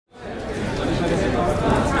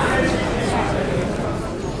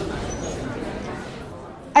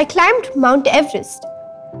I climbed Mount Everest.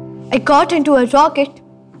 I got into a rocket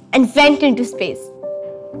and went into space.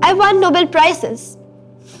 I won Nobel Prizes,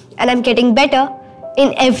 and I'm getting better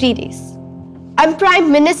in every race. I'm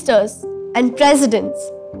prime ministers and presidents,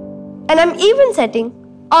 and I'm even setting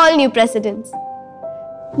all new precedents.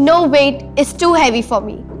 No weight is too heavy for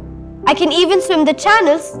me. I can even swim the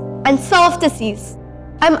channels and surf the seas.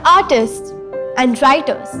 I'm artists and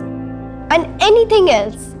writers and anything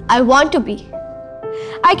else I want to be.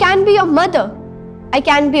 I can be your mother. I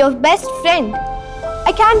can be your best friend.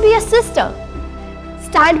 I can be a sister.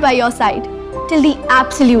 Stand by your side till the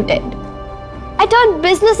absolute end. I turn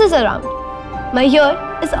businesses around. My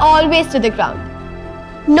ear is always to the ground.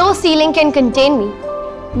 No ceiling can contain me.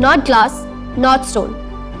 Not glass, not stone.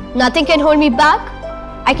 Nothing can hold me back.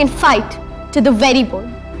 I can fight to the very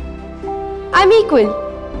bone. I'm equal.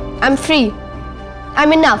 I'm free.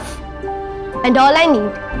 I'm enough. And all I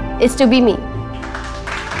need is to be me.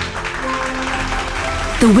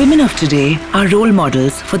 The women of today are role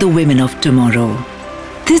models for the women of tomorrow.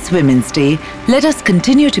 This Women's Day, let us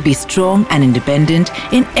continue to be strong and independent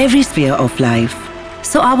in every sphere of life,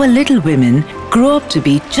 so our little women grow up to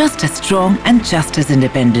be just as strong and just as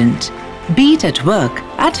independent, be it at work,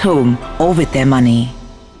 at home, or with their money.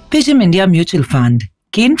 PGIM India Mutual Fund.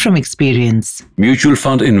 Gain from experience. Mutual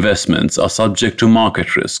fund investments are subject to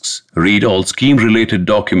market risks. Read all scheme-related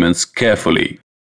documents carefully.